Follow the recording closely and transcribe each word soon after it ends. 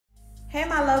Hey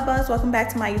my love bugs, welcome back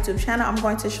to my YouTube channel. I'm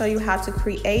going to show you how to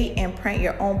create and print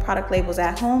your own product labels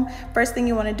at home. First thing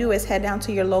you want to do is head down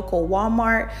to your local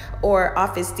Walmart or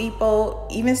Office Depot,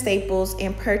 even Staples,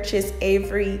 and purchase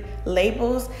Avery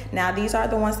labels. Now these are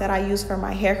the ones that I use for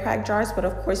my hair crack jars, but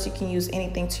of course you can use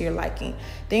anything to your liking.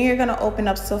 Then you're going to open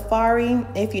up Safari.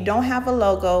 If you don't have a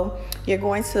logo, you're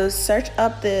going to search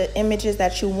up the images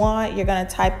that you want. You're going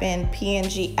to type in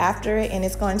PNG after it, and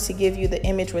it's going to give you the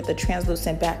image with the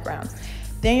translucent background.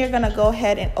 Then you're gonna go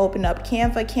ahead and open up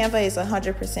Canva. Canva is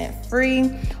 100%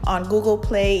 free on Google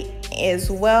Play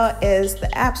as well as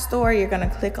the App Store. You're gonna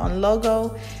click on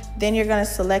logo. Then you're gonna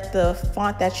select the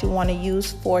font that you wanna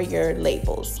use for your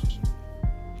labels.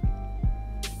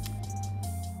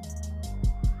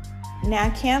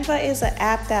 Now Canva is an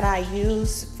app that I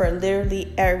use for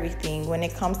literally everything when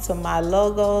it comes to my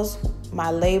logos,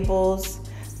 my labels,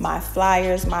 my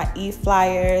flyers, my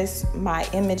e-flyers, my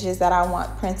images that I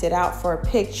want printed out for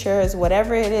pictures,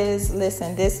 whatever it is.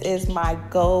 Listen, this is my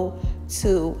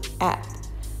go-to app.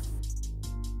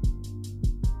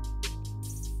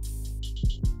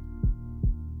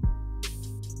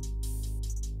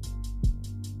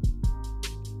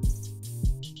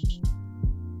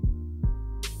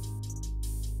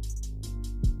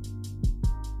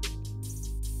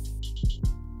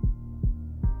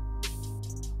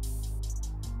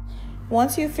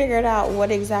 Once you figured out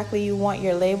what exactly you want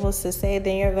your labels to say,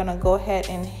 then you're gonna go ahead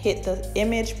and hit the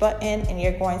image button and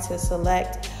you're going to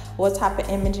select what type of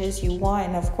images you want.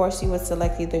 And of course you would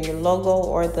select either your logo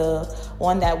or the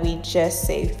one that we just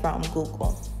saved from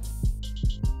Google.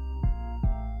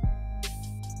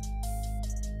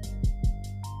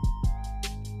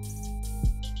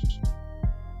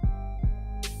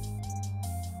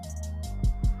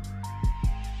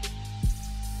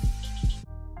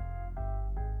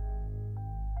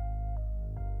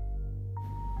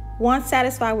 Once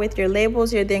satisfied with your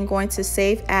labels, you're then going to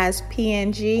save as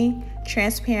PNG,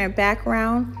 transparent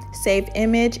background, save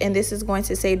image, and this is going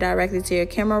to save directly to your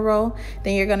camera roll.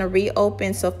 Then you're going to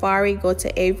reopen Safari, go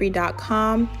to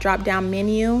avery.com, drop down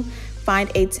menu, find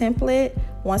a template.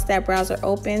 Once that browser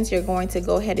opens, you're going to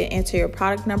go ahead and enter your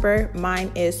product number.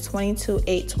 Mine is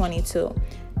 22822.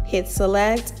 Hit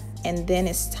select, and then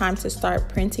it's time to start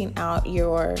printing out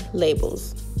your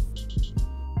labels.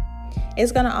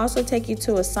 It's going to also take you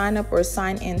to a sign up or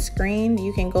sign in screen.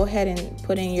 You can go ahead and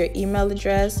put in your email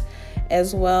address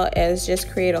as well as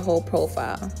just create a whole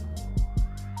profile.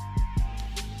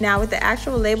 Now with the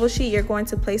actual label sheet, you're going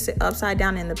to place it upside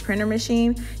down in the printer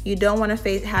machine. You don't want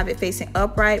to have it facing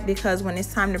upright because when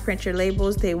it's time to print your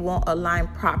labels, they won't align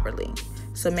properly.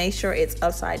 So make sure it's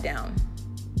upside down.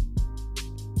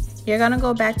 You're going to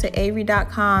go back to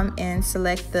avery.com and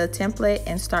select the template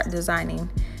and start designing.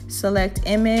 Select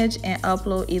image and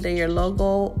upload either your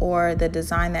logo or the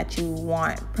design that you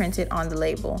want printed on the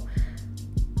label.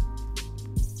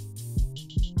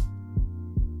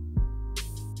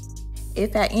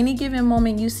 If at any given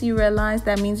moment you see red lines,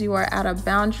 that means you are out of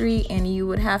boundary and you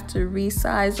would have to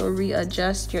resize or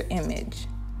readjust your image.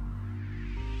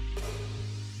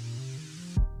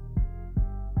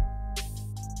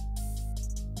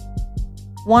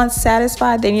 Once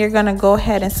satisfied, then you're going to go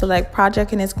ahead and select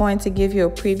project, and it's going to give you a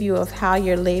preview of how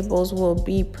your labels will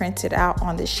be printed out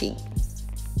on the sheet.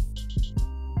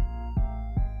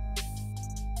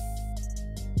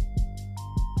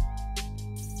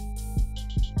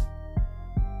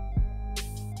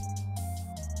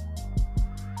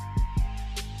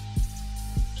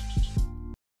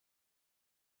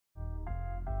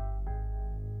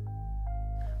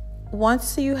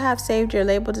 Once you have saved your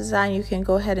label design, you can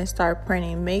go ahead and start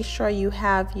printing. Make sure you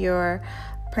have your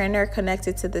printer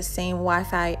connected to the same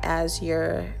Wi-Fi as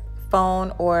your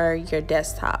phone or your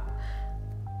desktop.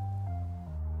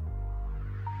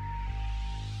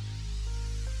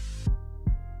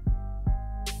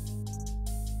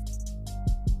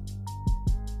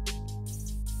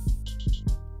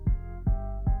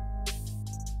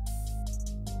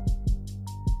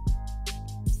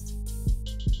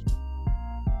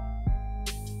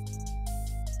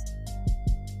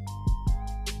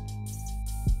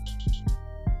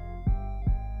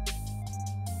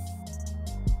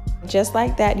 Just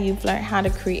like that, you've learned how to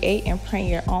create and print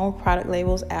your own product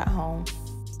labels at home.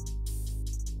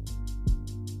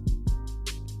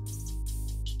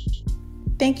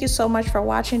 Thank you so much for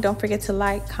watching. Don't forget to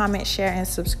like, comment, share, and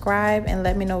subscribe, and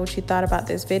let me know what you thought about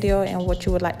this video and what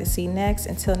you would like to see next.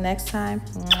 Until next time,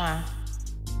 mwah.